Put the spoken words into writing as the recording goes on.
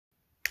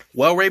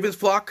Well, Ravens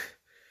flock,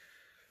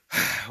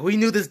 we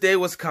knew this day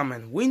was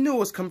coming. We knew it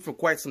was coming for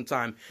quite some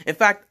time. In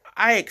fact,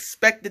 I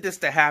expected this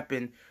to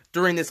happen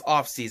during this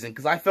offseason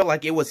because I felt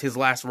like it was his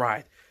last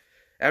ride.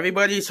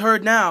 Everybody's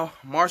heard now,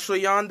 Marshal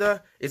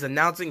Yanda is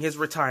announcing his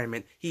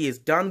retirement. He is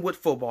done with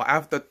football.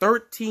 After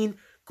 13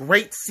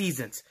 great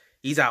seasons,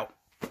 he's out.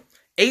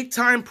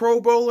 8-time Pro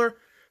Bowler,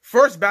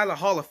 first ballot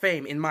Hall of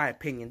Fame, in my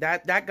opinion.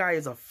 That guy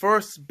is a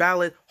first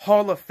ballot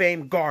Hall of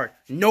Fame guard,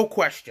 no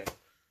question.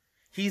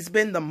 He's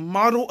been the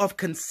model of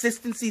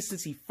consistency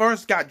since he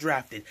first got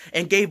drafted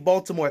and gave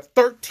Baltimore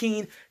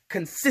 13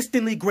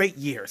 consistently great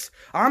years.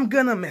 I'm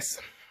gonna miss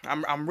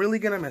him. I'm really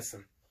gonna miss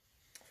him.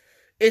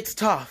 It's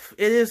tough.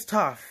 It is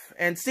tough.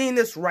 And seeing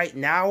this right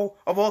now,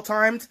 of all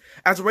times,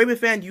 as a Raven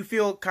fan, you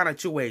feel kind of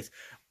two ways.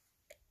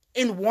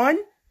 In one,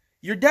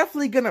 you're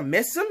definitely gonna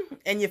miss him,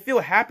 and you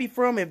feel happy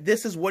for him if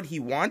this is what he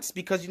wants,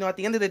 because, at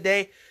the end of the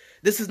day,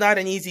 this is not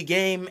an easy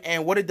game,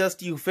 and what it does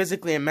to you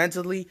physically and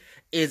mentally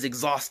is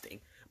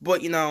exhausting.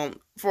 But,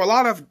 for a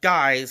lot of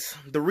guys,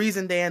 the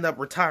reason they end up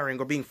retiring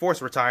or being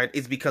forced retired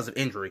is because of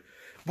injury.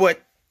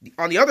 But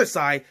on the other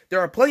side, there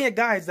are plenty of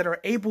guys that are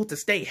able to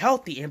stay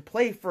healthy and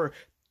play for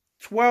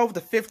 12 to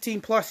 15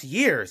 plus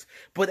years.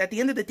 But at the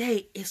end of the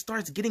day, it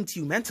starts getting to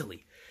you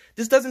mentally.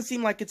 This doesn't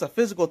seem like it's a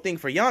physical thing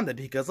for Yanda,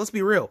 because let's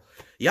be real,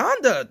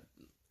 Yanda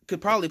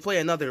could probably play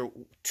another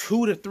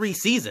 2 to 3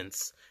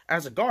 seasons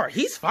as a guard.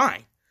 He's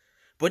fine.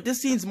 But this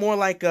seems more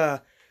like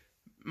a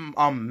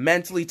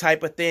mentally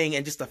type of thing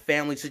and just a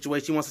family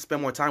situation. He wants to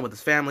spend more time with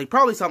his family.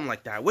 Probably something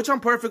like that, which I'm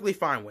perfectly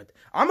fine with.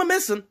 I'm going to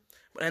miss him,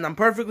 and I'm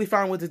perfectly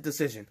fine with his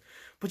decision.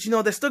 But,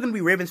 there's still going to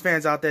be Ravens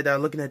fans out there that are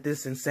looking at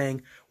this and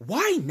saying,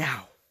 why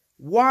now?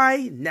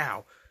 Why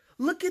now?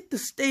 Look at the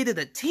state of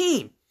the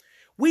team.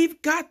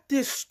 We've got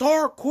this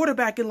star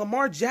quarterback in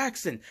Lamar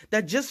Jackson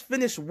that just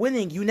finished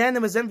winning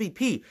unanimous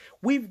MVP.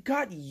 We've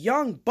got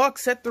young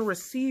bucks at the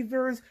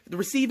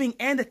receiving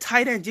and the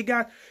tight end. You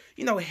got,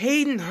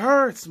 Hayden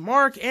Hurst,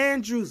 Mark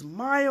Andrews,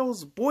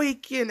 Miles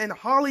Boykin, and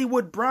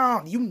Hollywood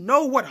Brown. You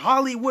know what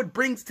Hollywood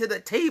brings to the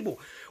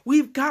table.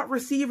 We've got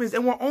receivers,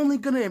 and we're only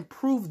going to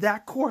improve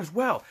that core as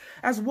well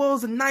as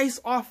a nice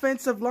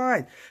offensive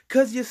line,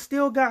 because you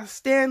still got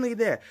Stanley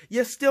there.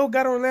 You still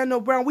got Orlando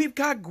Brown. We've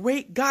got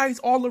great guys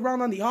all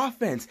around on the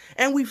offense,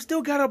 and we've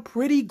still got a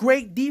pretty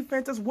great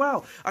defense as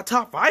well. A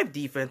top 5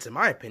 defense, in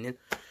my opinion.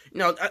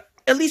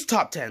 At least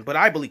top 10, but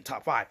I believe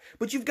top 5.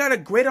 But you've got a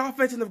great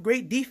offense and a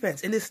great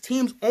defense, and this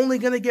team's only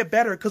going to get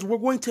better because we're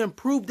going to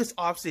improve this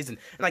offseason.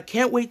 And I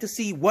can't wait to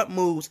see what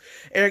moves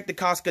Eric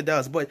DeCosta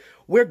does, but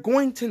we're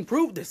going to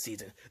improve this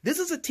season. This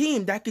is a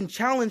team that can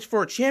challenge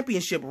for a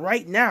championship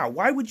right now.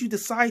 Why would you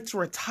decide to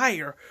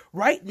retire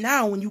right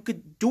now when you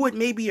could do it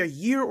maybe a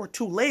year or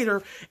 2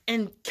 later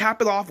and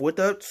cap it off with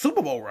a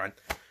Super Bowl run?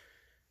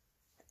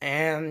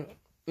 And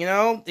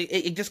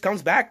it just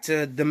comes back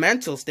to the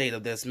mental state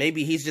of this.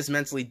 Maybe he's just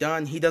mentally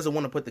done. He doesn't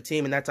want to put the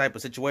team in that type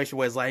of situation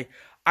where it's like,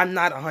 I'm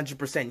not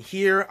 100%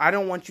 here. I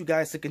don't want you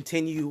guys to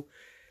continue,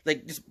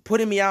 just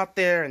putting me out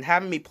there and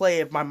having me play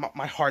if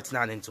my heart's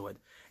not into it.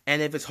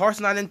 And if his heart's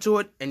not into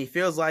it and he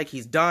feels like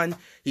he's done,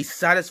 he's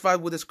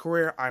satisfied with his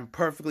career, I'm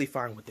perfectly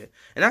fine with it.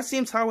 And that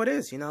seems how it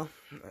is,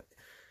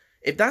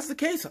 If that's the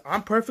case,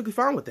 I'm perfectly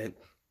fine with it.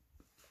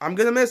 I'm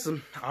going to miss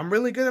him. I'm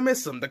really going to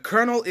miss him. The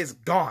Colonel is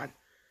gone.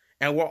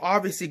 And we're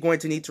obviously going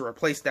to need to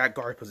replace that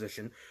guard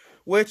position,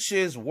 which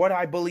is what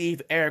I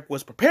believe Eric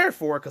was prepared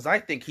for, because I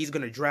think he's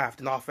going to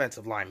draft an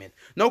offensive lineman.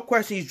 No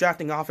question he's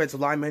drafting an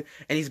offensive lineman,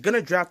 and he's going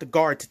to draft a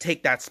guard to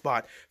take that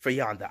spot for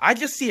Yanda. I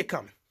just see it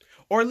coming,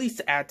 or at least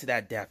to add to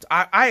that depth.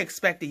 I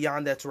expected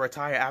Yanda to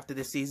retire after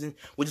this season,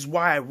 which is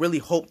why I really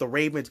hoped the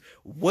Ravens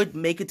would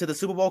make it to the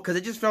Super Bowl, because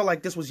it just felt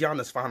like this was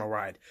Yanda's final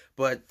ride.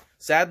 But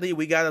sadly,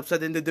 we got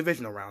upset in the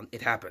divisional round.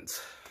 It happens.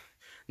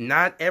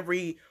 Not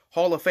every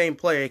Hall of Fame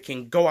player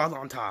can go out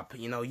on top.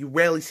 You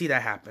rarely see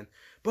that happen.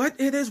 But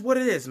it is what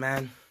it is,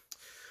 man.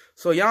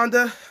 So,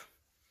 Yanda,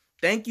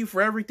 thank you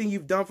for everything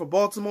you've done for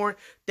Baltimore.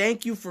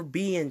 Thank you for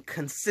being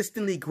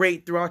consistently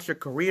great throughout your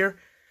career.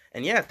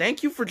 And yeah,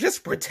 thank you for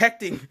just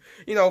protecting,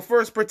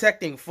 first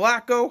protecting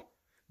Flacco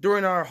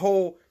during our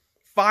whole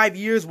 5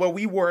 years where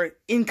we were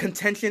in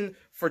contention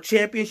for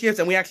championships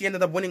and we actually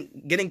ended up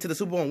getting to the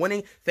Super Bowl and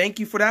winning. Thank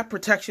you for that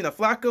protection of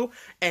Flacco,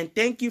 and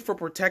thank you for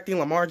protecting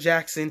Lamar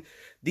Jackson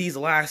these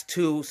last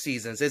 2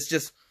 seasons. It's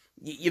just,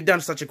 you've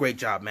done such a great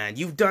job, man.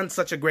 You've done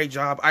such a great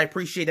job. I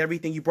appreciate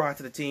everything you brought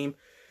to the team.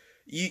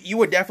 You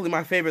were definitely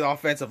my favorite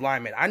offensive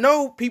lineman. I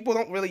know people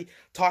don't really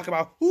talk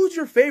about who's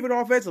your favorite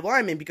offensive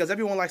lineman because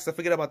everyone likes to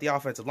forget about the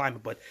offensive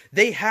lineman, but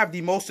they have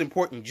the most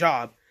important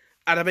job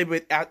out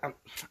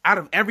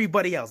of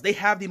everybody else. They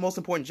have the most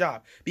important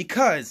job,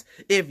 because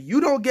if you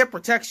don't get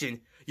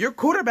protection, your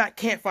quarterback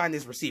can't find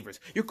his receivers.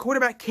 Your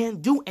quarterback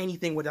can't do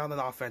anything without an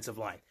offensive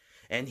line.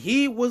 And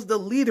he was the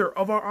leader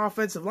of our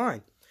offensive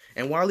line.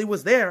 And while he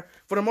was there,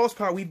 for the most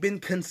part, we've been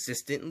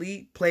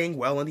consistently playing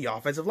well in the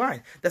offensive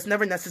line. That's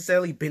never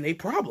necessarily been a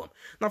problem.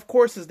 Now, of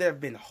course, there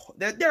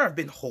have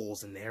been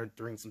holes in there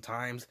during some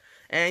times.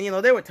 And,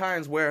 there were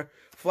times where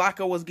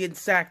Flacco was getting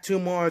sacked too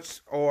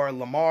much, or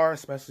Lamar,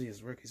 especially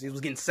his rookies, he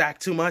was getting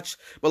sacked too much.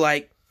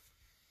 But,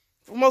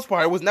 for the most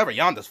part, it was never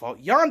Yanda's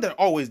fault. Yanda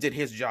always did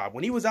his job.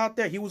 When he was out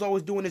there, he was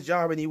always doing his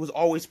job, and he was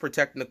always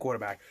protecting the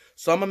quarterback.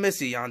 So I'm going to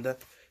miss you, Yanda.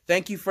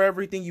 Thank you for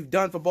everything you've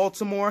done for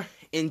Baltimore.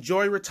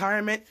 Enjoy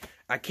retirement.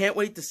 I can't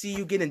wait to see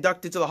you get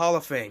inducted to the Hall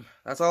of Fame.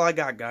 That's all I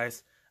got,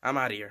 guys. I'm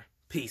out of here.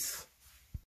 Peace.